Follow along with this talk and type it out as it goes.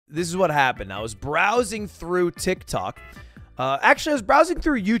this is what happened. I was browsing through TikTok. Actually, I was browsing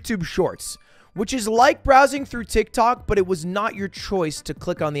through YouTube Shorts, which is like browsing through TikTok, but it was not your choice to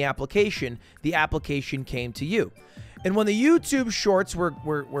click on the application. The application came to you. And when the YouTube Shorts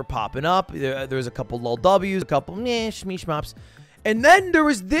were popping up, there was a couple lol W's, a couple meh, shmeeshmops. And then there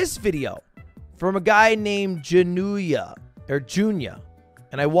was this video from a guy named Junya.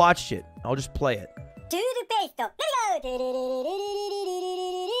 And I watched it. I'll just play it.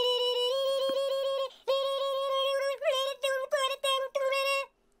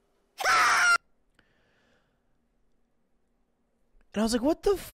 And I was like, what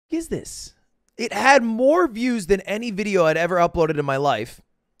the f is this? It had more views than any video I'd ever uploaded in my life.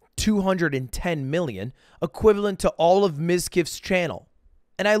 210 million, equivalent to all of Mizkif's channel.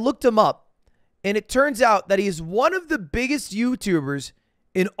 And I looked him up, and it turns out that he is one of the biggest YouTubers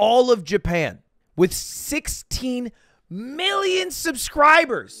in all of Japan, with 16 million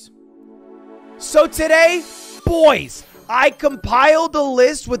subscribers. So today, boys, I compiled a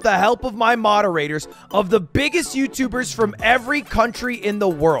list with the help of my moderators of the biggest YouTubers from every country in the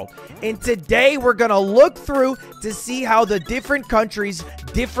world. And today we're going to look through to see how the different countries,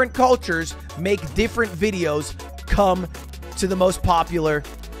 different cultures make different videos come to the most popular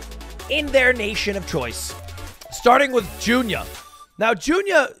in their nation of choice. Starting with Junya. Now,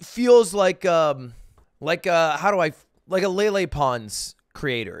 Junya feels like a Lele Pons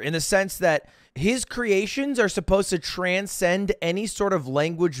creator, in the sense that his creations are supposed to transcend any sort of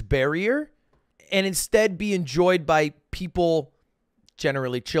language barrier and instead be enjoyed by people,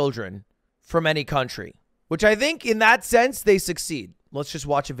 generally children, from any country. Which I think in that sense, they succeed. Let's just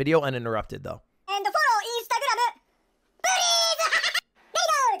watch a video uninterrupted, though. And follow Instagram.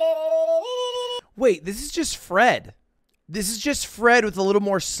 Wait, this is just Fred. This is just Fred with a little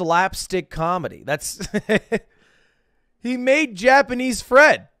more slapstick comedy. That's... He made Japanese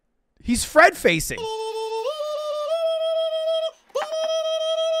Fred. He's Fred facing.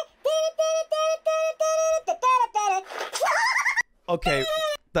 Okay,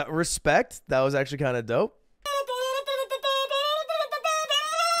 that respect. That was actually kind of dope.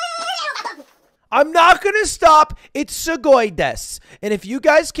 I'm not gonna stop. It's sugoi desu. And if you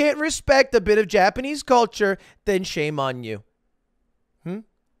guys can't respect a bit of Japanese culture, then shame on you.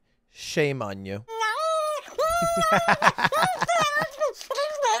 Shame on you.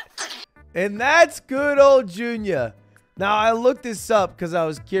 And that's good old Junya. Now, I looked this up because I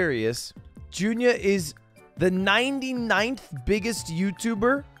was curious. Junya is the 99th biggest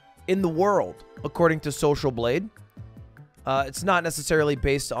YouTuber in the world, according to Social Blade. It's not necessarily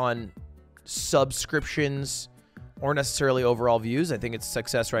based on subscriptions or necessarily overall views. I think it's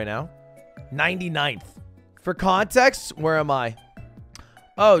success right now. 99th. For context, where am I?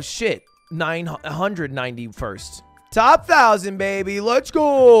 Oh, shit. 991st. Top 1,000, baby. Let's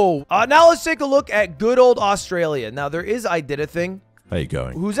go. Now let's take a look at good old Australia. Now, there is I Did a Thing. How you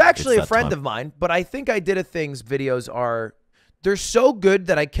going? Who's actually a friend of mine, but I think I Did a Thing's videos are... They're so good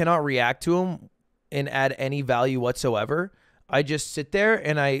that I cannot react to them and add any value whatsoever. I just sit there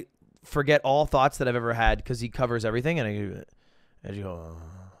and I forget all thoughts that I've ever had because he covers everything, and I go...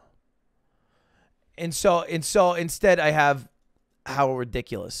 And so instead I have How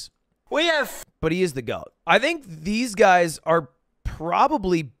Ridiculous. But he is the GOAT. I think these guys are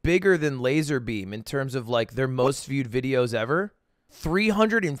probably bigger than Laserbeam in terms of like their most viewed videos ever.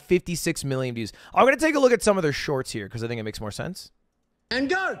 356 million views. I'm going to take a look at some of their shorts here because I think it makes more sense. And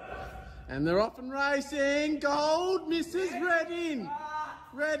go. And they're off and racing. Gold, Mrs. Redding.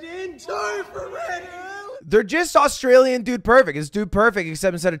 Redding, 2 for Redding. They're just Australian Dude Perfect. It's Dude Perfect,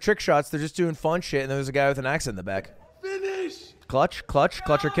 except instead of trick shots, they're just doing fun shit, and there's a guy with an axe in the back. Finish. Clutch, clutch,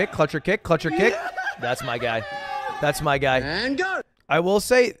 clutcher kick, clutcher kick, clutcher kick. That's my guy. That's my guy. And go. I will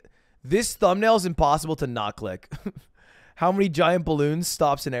say, this thumbnail is impossible to not click. How many giant balloons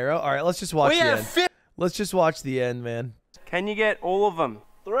stops an arrow? All right, let's just watch the end. Let's just watch the end, man. Can you get all of them?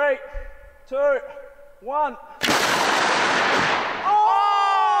 3, 2, 1. Oh,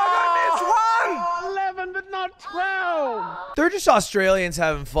 11, but not 12. They're just Australians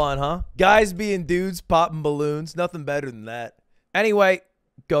having fun, huh? Guys being dudes, popping balloons. Nothing better than that. Anyway,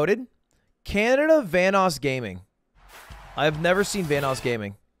 goated. Canada Vanos Gaming. I've never seen Vanos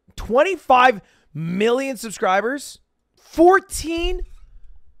Gaming. 25 million subscribers. 14?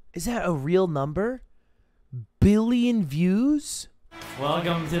 Is that a real number? Billion views?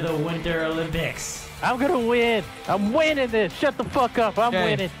 Welcome to the Winter Olympics. I'm gonna win. I'm winning this. Shut the fuck up. I'm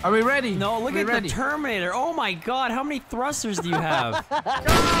winning. Are we ready? No, look at the Terminator. Oh my God, how many thrusters do you have?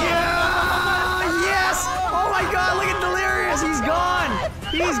 Yeah! Yes! Oh my God, look at Delirious. He's gone.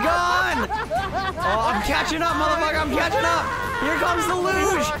 He's gone. Oh, I'm catching up, motherfucker. I'm catching up. Here comes the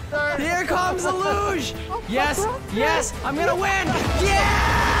luge. the luge. Yes, yes, I'm gonna win.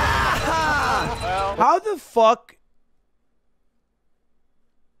 Yeah! How the fuck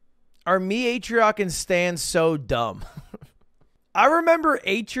are me, Atrioc, and Stan so dumb? I remember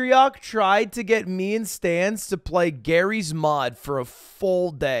Atrioc tried to get me and Stans to play Gary's Mod for a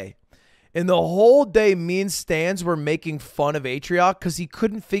full day. And the whole day, me and Stans were making fun of Atrioc because he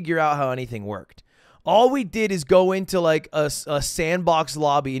couldn't figure out how anything worked. All we did is go into like a sandbox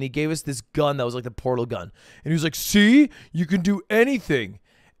lobby, and he gave us this gun that was like the portal gun. And he was like, see, you can do anything.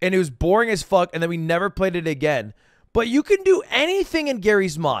 And it was boring as fuck, and then we never played it again. But you can do anything in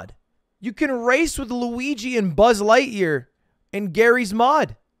Gary's Mod. You can race with Luigi and Buzz Lightyear in Gary's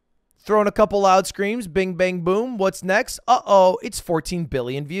Mod. Throwing a couple loud screams, bing, bang, boom. What's next? Uh-oh, it's 14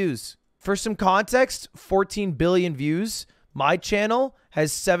 billion views. For some context, 14 billion views. My channel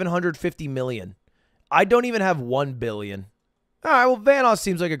has 750 million. I don't even have 1 billion. All right, well, Vanoss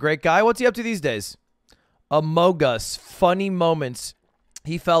seems like a great guy. What's he up to these days? Amogus, funny moments.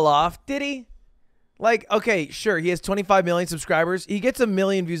 He fell off. Did he? Like, okay, sure, he has 25 million subscribers. He gets 1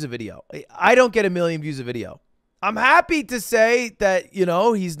 million views a video. I don't get 1 million views a video. I'm happy to say that, you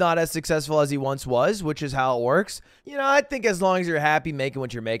know, he's not as successful as he once was, which is how it works. You know, I think as long as you're happy making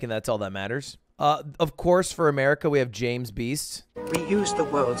what you're making, that's all that matters. Of course, for America, we have James Beast. We used the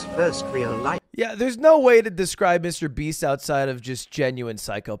world's first real life. Yeah, there's no way to describe Mr. Beast outside of just genuine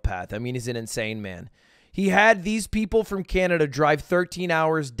psychopath. I mean, he's an insane man. He had these people from Canada drive 13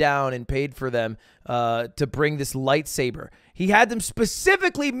 hours down and paid for them to bring this lightsaber. He had them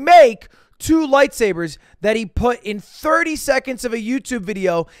specifically make 2 lightsabers that he put in 30 seconds of a YouTube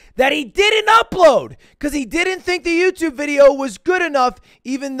video that he didn't upload because he didn't think the YouTube video was good enough,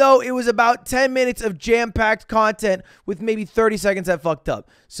 even though it was about 10 minutes of jam-packed content with maybe 30 seconds that fucked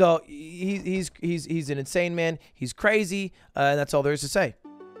up. So he's an insane man. He's crazy, and that's all there is to say.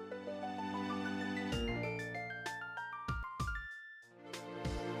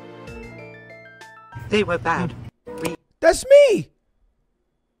 They were bad. That's me.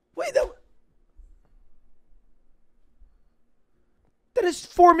 Wait, that is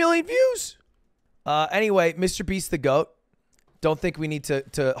 4 million views. Anyway, Mr. Beast the GOAT. Don't think we need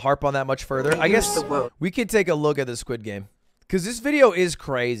to harp on that much further. I guess we could take a look at the Squid Game because this video is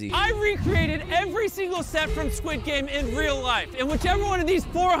crazy. I recreated every single set from Squid Game in real life, and whichever one of these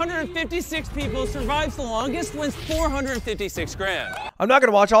 456 people survives the longest wins 456 grand. I'm not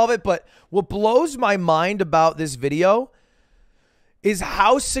gonna watch all of it, but what blows my mind about this video is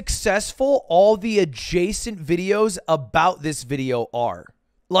how successful all the adjacent videos about this video are.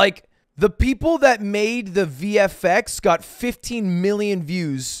 Like, the people that made the VFX got 15 million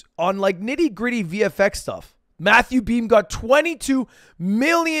views on like nitty-gritty VFX stuff. Matthew Beam got 22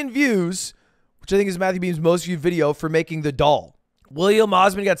 million views, which I think is Matthew Beam's most viewed video for making the doll. William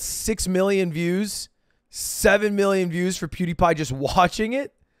Osmond got 6 million views, 7 million views for PewDiePie just watching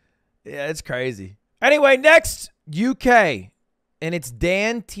it. Yeah, it's crazy. Anyway, next, UK. And it's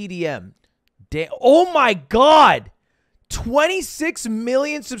Dan TDM. Dan, oh my God. 26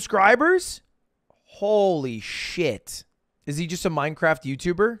 million subscribers? Holy shit. Is he just a Minecraft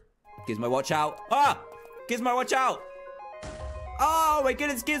YouTuber? Gizmo, watch out. Ah! Gizmo, watch out. Oh my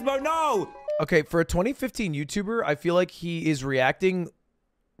goodness, Gizmo, no! Okay, for a 2015 YouTuber, I feel like he is reacting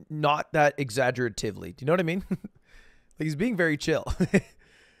not that exaggeratively. Do you know what I mean? Like, he's being very chill.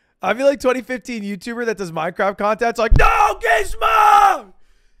 I feel like 2015 YouTuber that does Minecraft content, it's like, no, Gizmo!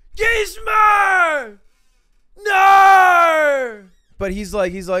 Gizmo! No! But he's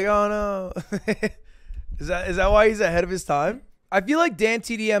like, oh no. Is that why he's ahead of his time? I feel like Dan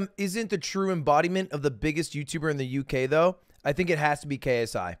TDM isn't the true embodiment of the biggest YouTuber in the UK though. I think it has to be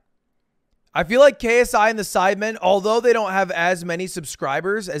KSI. I feel like KSI and the Sidemen, although they don't have as many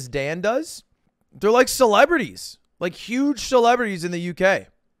subscribers as Dan does, they're like celebrities, like huge celebrities in the UK.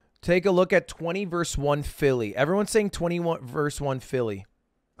 Take a look at 20 vs 1 Philly. Everyone's saying 21 vs 1 Philly.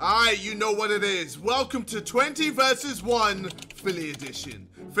 Alright, you know what it is. Welcome to 20 versus 1 Philly edition.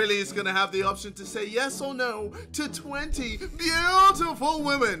 Philly is going to have the option to say yes or no to 20 beautiful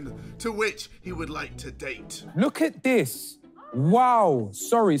women to which he would like to date. Look at this. Wow.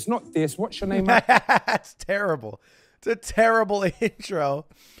 Sorry, it's not this. What's your name? That's terrible. It's a terrible intro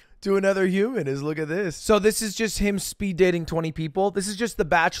to another human is look at this. So this is just him speed dating 20 people. This is just The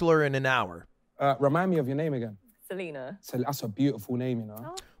Bachelor in an hour. Remind me of your name again. Selena. So that's a beautiful name, you know.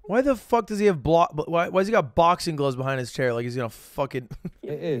 Oh. Why the fuck does he have why has he got boxing gloves behind his chair like he's gonna fucking...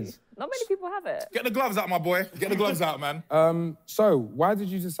 It is. Not many people have it. Get the gloves out, my boy. Get the gloves out, man. So why did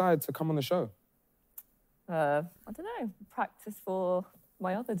you decide to come on the show? I don't know. Practice for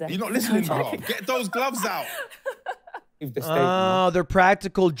my other day. You're not listening, bro. Get those gloves out. the state. Oh, they're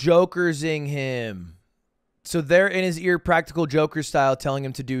practical jokersing him. So they're in his ear, practical joker style, telling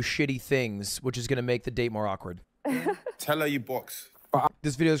him to do shitty things, which is going to make the date more awkward. Tell her you box.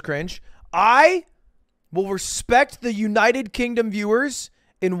 This video is cringe. I will respect the United Kingdom viewers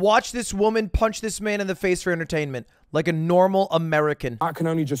and watch this woman punch this man in the face for entertainment like a normal American. I can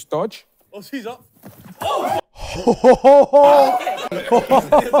only just dodge. Oh, she's up.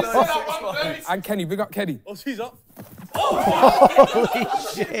 And Kenny, big up Kenny. Oh, she's up. Holy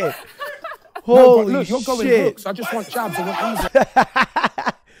shit. No, but Holy look, you're going shit. hooks. I just want jabs. I want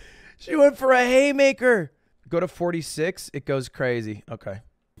easy. She went for a haymaker. Go to 46. It goes crazy. Okay.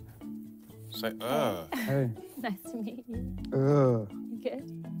 Say, Hey. Nice to meet you. Ugh. You good?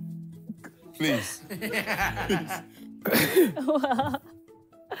 please. Well,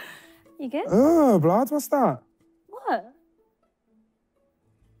 you good? Blood, what's that? What?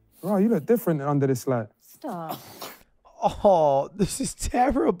 Oh, you look different under this light. Stop. Oh, this is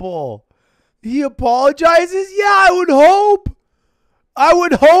terrible. He apologizes? Yeah, I would hope. I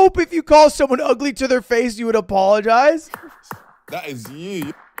would hope if you call someone ugly to their face, you would apologize. That is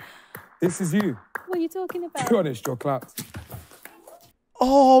you. This is you. What are you talking about? Be honest, you're clapped.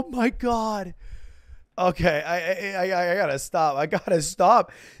 Oh my God. Okay, I gotta stop. I gotta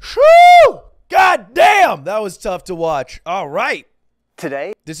stop. Shoo! God damn, that was tough to watch. All right.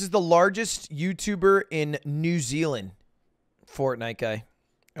 Today, this is the largest YouTuber in New Zealand. Fortnite guy.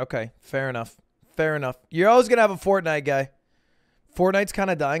 Okay, fair enough. Fair enough. You're always gonna have a Fortnite guy. Fortnite's kind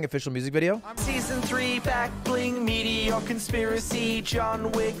of dying. Official music video. Season 3, back bling, meteor conspiracy,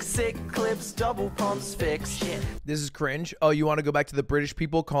 John Wick, sick clips, double pumps fix. Shit. This is cringe. Oh, you want to go back to the British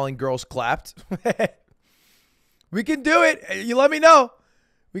people calling girls clapped? We can do it. You let me know.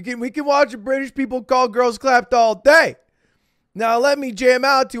 We can watch British people call girls clapped all day. Now let me jam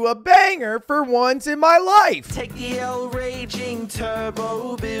out to a banger for once in my life. Take the L raging,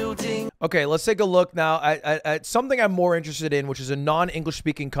 turbo building. Okay, let's take a look now at something I'm more interested in, which is a non-English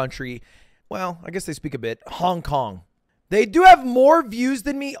speaking country. Well, I guess they speak a bit. Hong Kong. They do have more views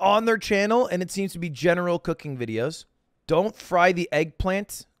than me on their channel, and it seems to be general cooking videos. Don't fry the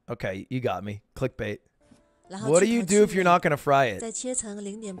eggplant. Okay, you got me. Clickbait. What do you do if you're not going to fry it? 再切成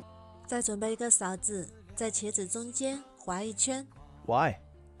0点，再准备一个勺子，在茄子中间划一圈。 Why?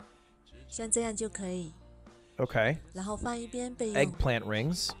 像这样就可以。 Okay. 然后放一边备用。 Eggplant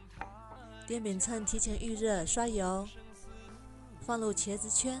rings. 电饼铛提前预热，刷油，放入茄子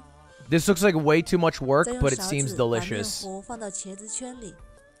圈。 This looks like way too much work, 再用 but it 勺 seems 子把面 delicious. 糊放到茄子圈里，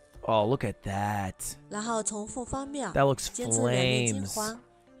 Oh, look at that. 然后重复方面， That looks 煎至两面金 flames. 黄。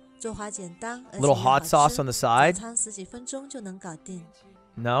做法简单，而且 Little 又 hot 好 sauce 吃 on the side. 早餐10几分钟就能搞定。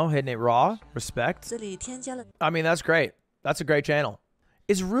 No, hitting it raw. Respect. 这里添加了。 I mean, that's great. That's a great channel.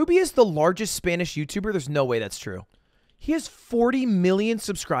 Is Rubius the largest Spanish YouTuber? There's no way that's true. He has 40 million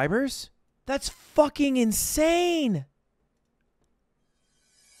subscribers? That's fucking insane.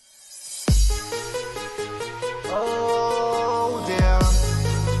 Oh, damn.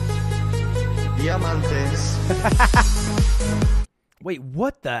 Diamantes. Wait,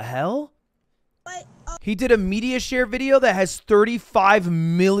 what the hell? He did a media share video that has 35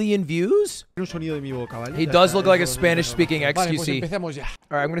 million views? He does look like a Spanish-speaking XQC. Alright,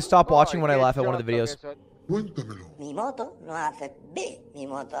 I'm going to stop watching when I laugh at one of the videos. Mi moto no hace bi, mi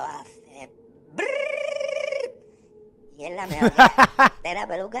moto hace brrrr. Y es la mejor de la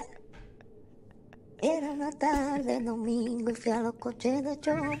peluca. Era una tarde domingo y fui a los coches de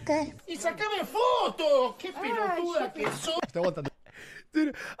choque. Y sácame foto. Qué pelotuda que soy.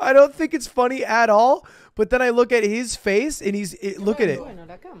 Dude, I don't think it's funny at all, but then I look at his face and look at it.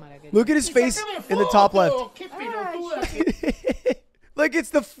 Look at his face in the top left. Like it's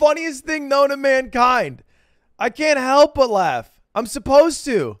the funniest thing known to mankind. I can't help but laugh. I'm supposed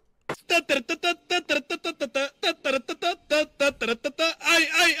to.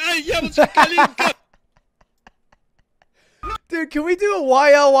 Dude, can we do a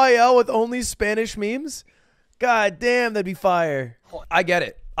YLYL with only Spanish memes? God damn, that'd be fire. I get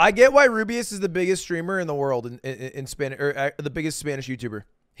it. I get why Rubius is the biggest streamer in the world in Spanish, or the biggest Spanish YouTuber.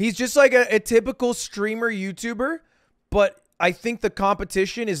 He's just like a typical streamer YouTuber, but I think the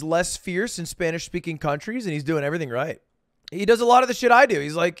competition is less fierce in Spanish-speaking countries, and he's doing everything right. He does a lot of the shit I do.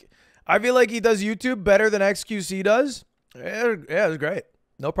 He's like, I feel like he does YouTube better than XQC does. Yeah, it's great.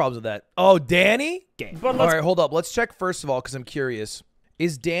 No problems with that. Oh, Danny? All right, hold up. Let's check first of all, because I'm curious.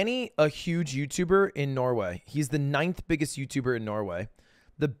 Is Danny a huge YouTuber in Norway? He's the 9th biggest YouTuber in Norway.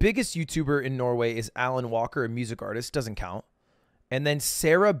 The biggest YouTuber in Norway is Alan Walker, a music artist. Doesn't count. And then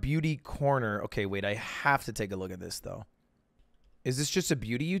Sarah Beauty Corner. Okay, wait. I have to take a look at this, though. Is this just a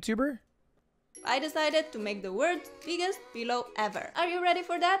beauty YouTuber? I decided to make the world's biggest pillow ever. Are you ready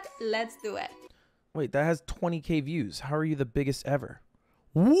for that? Let's do it. Wait, that has 20K views. How are you the biggest ever?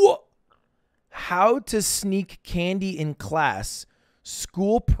 What? How to sneak candy in class.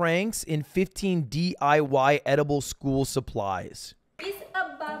 School pranks in 15 DIY edible school supplies. Is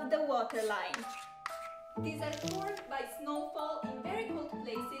above the waterline. These are formed by snowfall in very cold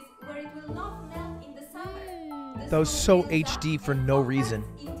places where it will not melt in the summer. That was so HD for no reason.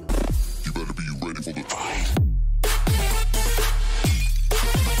 You better be ready for the tide.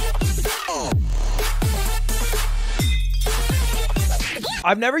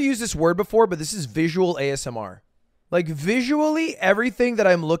 I've never used this word before, but this is visual ASMR. Like visually, everything that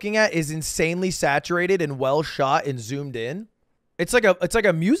I'm looking at is insanely saturated and well shot and zoomed in. It's like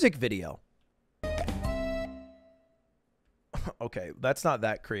a music video. Okay, that's not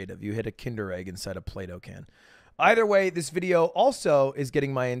that creative. You hit a Kinder Egg inside a Play-Doh can. Either way, this video also is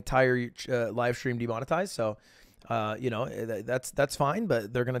getting my entire live stream demonetized. So, you know, that's fine,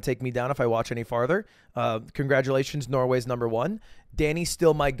 but they're going to take me down if I watch any farther. Congratulations, Norway's #1. Danny's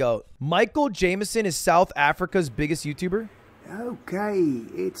still my GOAT. Michael Jameson is South Africa's biggest YouTuber. Okay,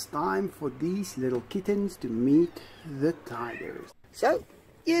 it's time for these little kittens to meet the tigers. So,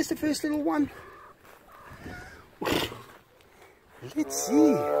 here's the first little one. Let's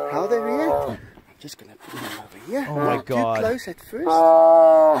see how they react. I'm just gonna put them over here. Oh my God. Too close at first.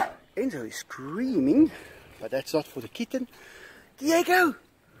 Enzo is screaming, but that's not for the kitten. Diego!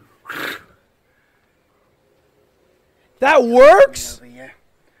 That works?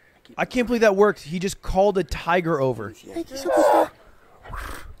 I can't believe that worked. He just called a tiger over.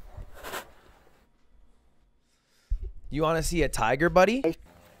 You want to see a tiger, buddy? Kijk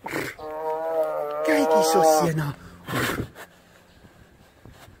eens zo, Sienna.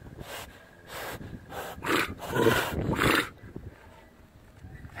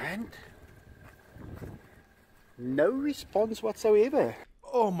 And no response whatsoever.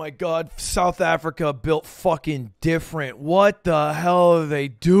 Oh my God, South Africa built fucking different. What the hell are they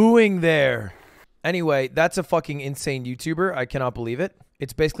doing there? Anyway, that's a fucking insane YouTuber. I cannot believe it.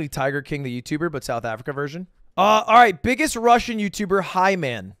 It's basically Tiger King the YouTuber, but South Africa version. All right, biggest Russian YouTuber, Hi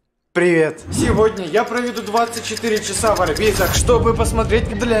Man. Привет! Сегодня я проведу 24 часа в орбитах. Чтобы посмотреть,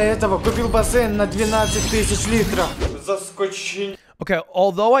 для этого купил бассейн на 12 тысяч литров. Заскочи. Okay,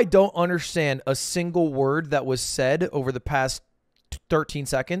 although I don't understand a single word that was said over the past 13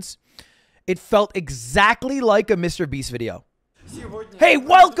 seconds, it felt exactly like a Mr. Beast video. Hey,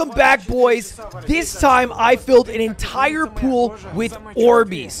 welcome back, boys. This time I filled an entire pool with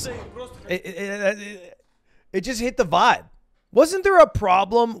Orbeez. It just hit the vibe. Wasn't there a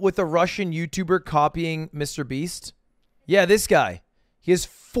problem with a Russian YouTuber copying Mr. Beast? Yeah, this guy. He has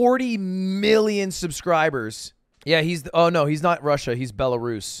 40 million subscribers. Yeah, oh no, he's not Russia. He's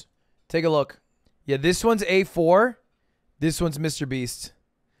Belarus. Take a look. Yeah, this one's A4. This one's Mr. Beast.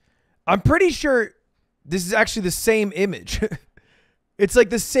 I'm pretty sure this is actually the same image. It's like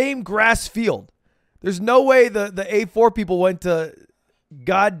the same grass field. There's no way the A4 people went to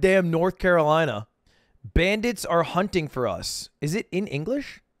goddamn North Carolina. Bandits are hunting for us. Is it in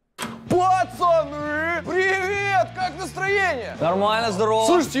English? Пацаны! Привет! Как настроение? Нормально, здорово.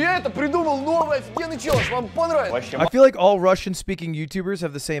 Слушайте, я это придумал новый офигенный челлендж. Вам понравится? I feel like all Russian-speaking YouTubers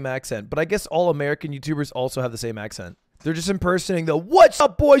have the same accent, but I guess all American YouTubers also have the same accent. They're just impersonating the "What's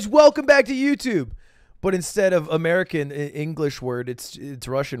up, boys? Welcome back to YouTube," but instead of American English word, it's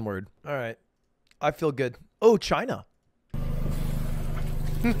Russian word. All right, I feel good. Oh, China.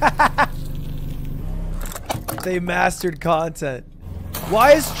 They mastered content.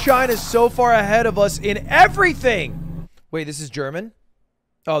 Why is China so far ahead of us in everything? Wait, this is German?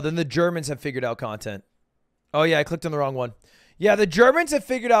 Oh, then the Germans have figured out content. Oh yeah, I clicked on the wrong one. Yeah, the Germans have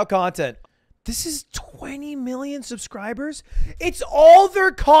figured out content. This is 20 million subscribers? It's all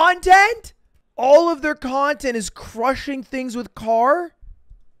their content? All of their content is crushing things with car?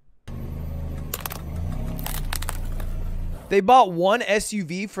 They bought one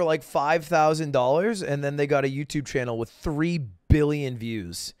SUV for like $5,000 and then they got a YouTube channel with 3 billion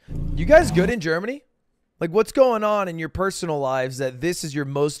views. You guys good in Germany? Like what's going on in your personal lives that this is your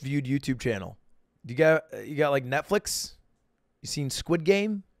most viewed YouTube channel? You got like Netflix? You seen Squid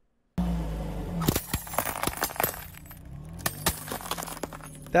Game?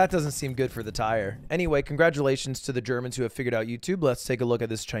 That doesn't seem good for the tire. Anyway, congratulations to the Germans who have figured out YouTube. Let's take a look at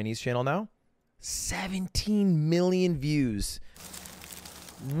this Chinese channel now. 17 million views.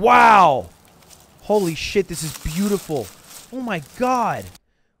 Wow. Holy shit, this is beautiful. Oh my God.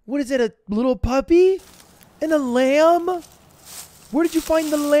 What is it, a little puppy? And a lamb? Where did you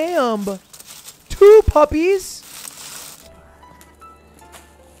find the lamb? 2 puppies?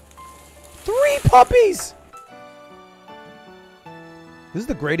 3 puppies! This is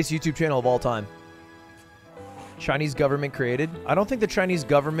the greatest YouTube channel of all time. Chinese government created. I don't think the Chinese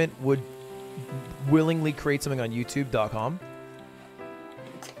government would willingly create something on YouTube.com.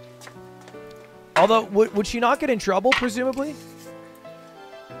 Although, would she not get in trouble, presumably?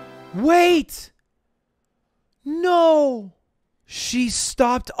 Wait! No! She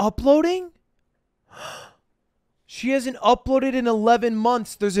stopped uploading? She hasn't uploaded in 11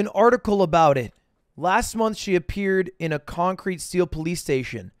 months. There's an article about it. Last month, she appeared in a concrete steel police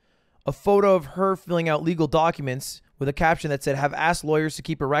station. A photo of her filling out legal documents with a caption that said, "Have asked lawyers to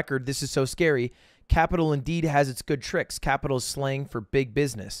keep a record. This is so scary. Capital indeed has its good tricks. Capital is slang for big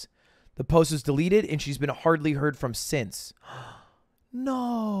business." The post was deleted, and she's been hardly heard from since.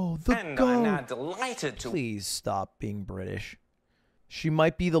 No, the goat. I'm now delighted to... Please stop being British. She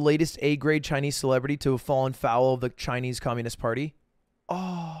might be the latest A-grade Chinese celebrity to have fallen foul of the Chinese Communist Party.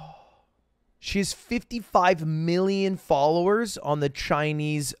 Oh. She has 55 million followers on the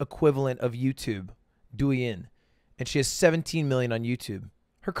Chinese equivalent of YouTube, Douyin. And she has 17 million on YouTube.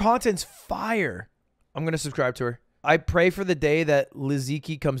 Her content's fire. I'm going to subscribe to her. I pray for the day that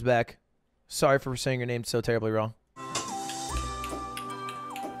Liziki comes back. Sorry for saying your name so terribly wrong.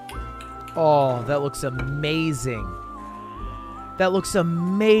 Oh, that looks amazing. That looks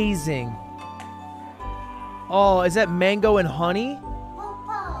amazing. Oh, is that mango and honey?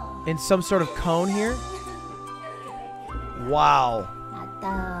 In some sort of cone here? Wow.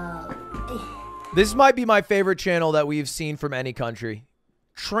 This might be my favorite channel that we've seen from any country.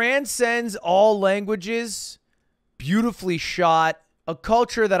 Transcends all languages. Beautifully shot. A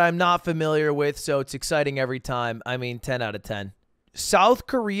culture that I'm not familiar with, so it's exciting every time. I mean, 10 out of 10. South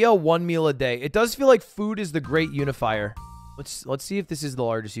Korea, 1 meal a day. It does feel like food is the great unifier. Let's see if this is the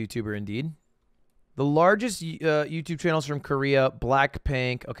largest YouTuber indeed. The largest YouTube channels from Korea,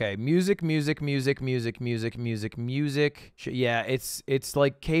 Blackpink. Okay, music. Yeah, it's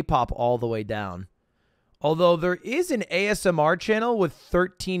like K-pop all the way down. Although there is an ASMR channel with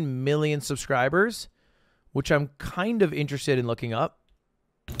 13 million subscribers, which I'm kind of interested in looking up.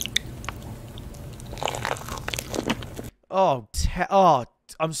 Oh,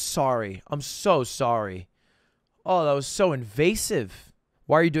 I'm sorry. I'm so sorry. Oh, that was so invasive.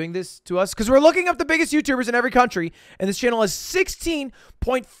 Why are you doing this to us? Because we're looking up the biggest YouTubers in every country, and this channel has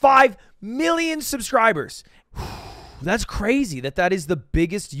 16.5 million subscribers. That's crazy that is the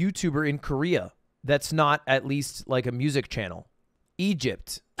biggest YouTuber in Korea. That's not at least like a music channel.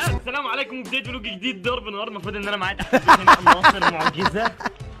 Egypt. السلام عليكم بداية فلوج جديد ضرب النهار المفروض ان انا معايا تحت الناصر المعجزة.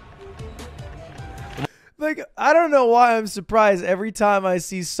 Like, I don't know why I'm surprised every time I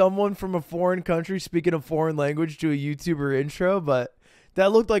see someone from a foreign country speaking a foreign language to a YouTuber intro, but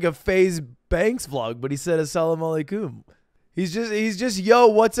that looked like a FaZe Banks vlog, but he said assalamu alaikum. He's just yo,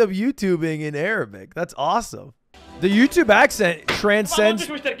 what's up YouTubing in Arabic. That's awesome. The YouTube accent transcends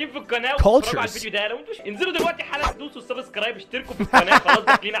cultures.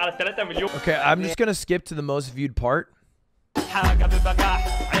 Okay, I'm just gonna skip to the most viewed part.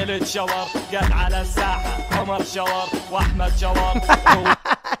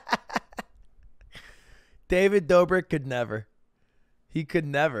 David Dobrik could never. He could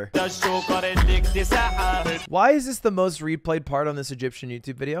never. Why is this the most replayed part on this Egyptian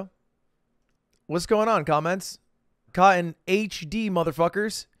YouTube video? What's going on, comments? Caught in HD,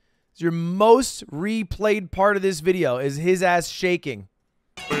 motherfuckers. It's your most replayed part of this video is his ass shaking.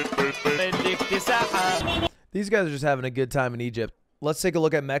 These guys are just having a good time in Egypt. Let's take a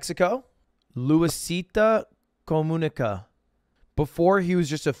look at Mexico. Luisita Comunica. Before, he was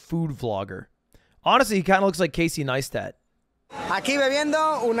just a food vlogger. Honestly, he kind of looks like Casey Neistat. Aquí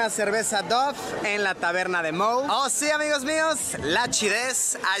bebiendo una cerveza Dove en la taberna de Mo. Oh, sí, amigos míos, la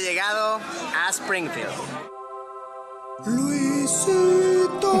chidez ha llegado a Springfield.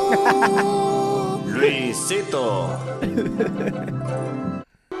 Luisito. Luisito.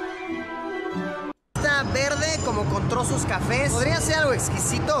 Está verde como con trozos cafés. Podría ser algo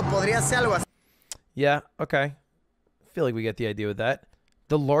exquisito o podría ser algo así. Yeah, okay. I feel like we get the idea with that.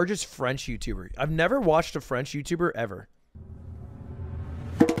 The largest French YouTuber. I've never watched a French YouTuber ever.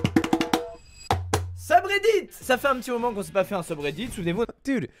 Subreddit! Ça fait un petit moment qu'on s'est pas fait un subreddit, souvenez-vous.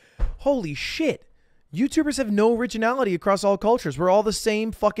 Dude, holy shit. YouTubers have no originality across all cultures. We're all the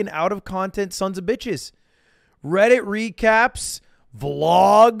same fucking out of content sons of bitches. Reddit recaps,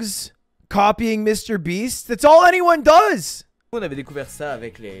 vlogs, copying Mr. Beast. That's all anyone does. On avait découvert ça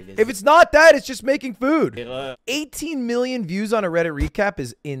avec les If it's not that, it's just making food. 18 million views on a Reddit recap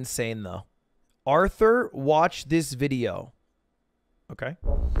is insane though. Arthur, watch this video. Okay.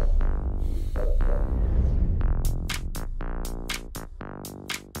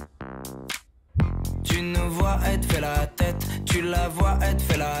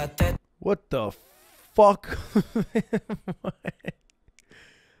 What the fuck?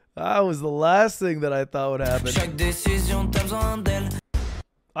 That was the last thing that I thought would happen.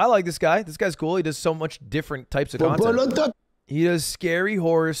 I like this guy. This guy's cool. He does so much different types of content. He does scary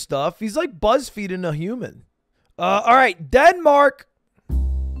horror stuff. He's like BuzzFeed in a human. All right, Denmark.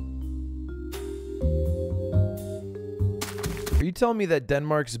 Are you telling me that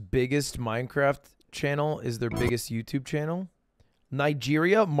Denmark's biggest Minecraft channel is their biggest YouTube channel?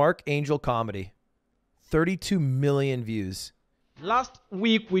 Nigeria, Mark Angel Comedy. 32 million views. Last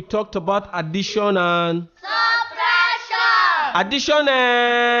week we talked about addition and subtraction. Addition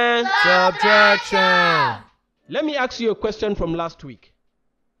and subtraction. Let me ask you a question from last week.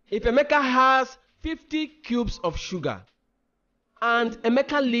 If Emeka has 50 cubes of sugar and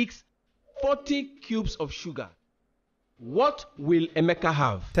Emeka leaks 40 cubes of sugar, what will Emeka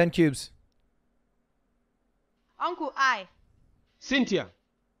have? 10 cubes. Uncle I. Cynthia.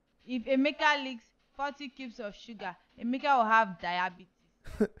 If Emeka leaks 40 cubes of sugar, Emeka will have diabetes.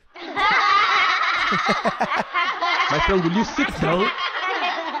 My friend, will you sit down?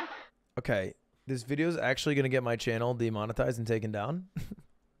 Okay, this video is actually going to get my channel demonetized and taken down.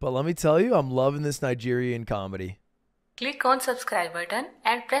 But let me tell you, I'm loving this Nigerian comedy. Click on subscribe button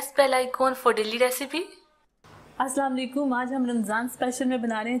and press bell icon for daily recipe. अस्सलाम वालेकुम, आज हम Ramzan special में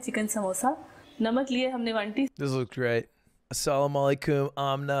बना रहे हैं chicken samosa. नमक लिए हमने 1 T. This looks great. Assalamu alaikum,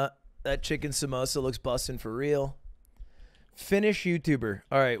 Amna. That chicken samosa looks busting for real. Finnish YouTuber.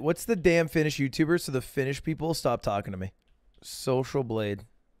 All right, what's the damn Finnish YouTuber so the Finnish people stop talking to me? Social Blade.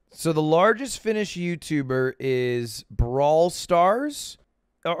 So the largest Finnish YouTuber is Brawl Stars.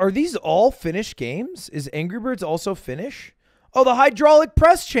 Are these all Finnish games? Is Angry Birds also Finnish? Oh, the Hydraulic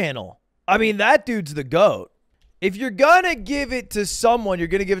Press channel. I mean, that dude's the GOAT. If you're gonna give it to someone, you're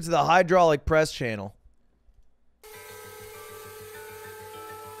gonna give it to the Hydraulic Press channel.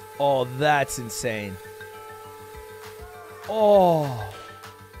 Oh, that's insane. Oh.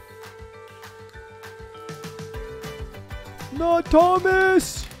 No,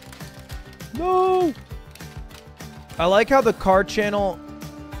 Thomas! No! I like how the car channel,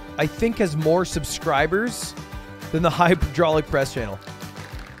 I think, has more subscribers than the Hydraulic Press channel.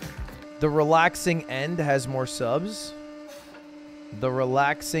 The Relaxing End has more subs. The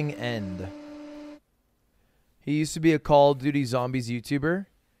Relaxing End. He used to be a Call of Duty Zombies YouTuber.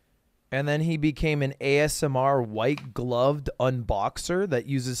 And then he became an ASMR white-gloved unboxer that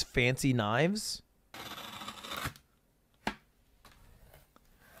uses fancy knives.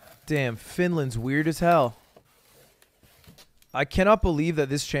 Damn, Finland's weird as hell. I cannot believe that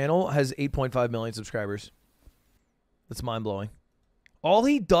this channel has 8.5 million subscribers. That's mind-blowing. All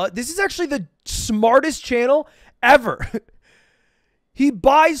he does... This is actually the smartest channel ever. He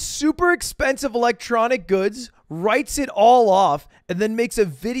buys super expensive electronic goods, writes it all off, and then makes a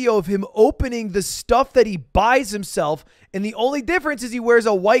video of him opening the stuff that he buys himself. And the only difference is he wears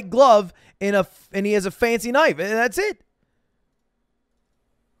a white glove and he has a fancy knife. And that's it.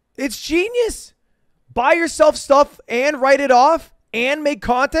 It's genius. Buy yourself stuff and write it off and make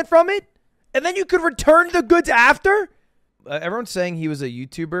content from it. And then you could return the goods after. Everyone's saying he was a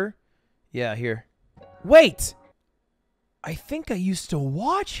YouTuber. Yeah, here. Wait. I think I used to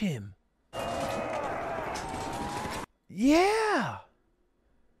watch him. Yeah.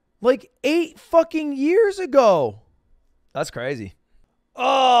 Like 8 fucking years ago. That's crazy.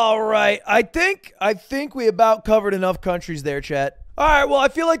 All right. I think we about covered enough countries there, chat. All right, well, I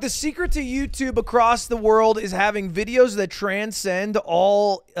feel like the secret to YouTube across the world is having videos that transcend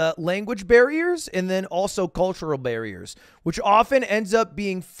all language barriers and then also cultural barriers, which often ends up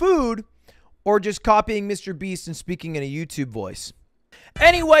being food or just copying Mr. Beast and speaking in a YouTube voice.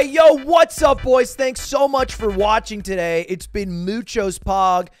 Anyway, yo, what's up, boys? Thanks so much for watching today. It's been muchos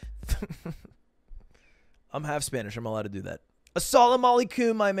pog. I'm half Spanish. I'm allowed to do that. Assalamu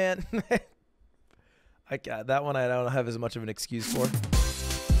alaikum, my man. That one I don't have as much of an excuse for.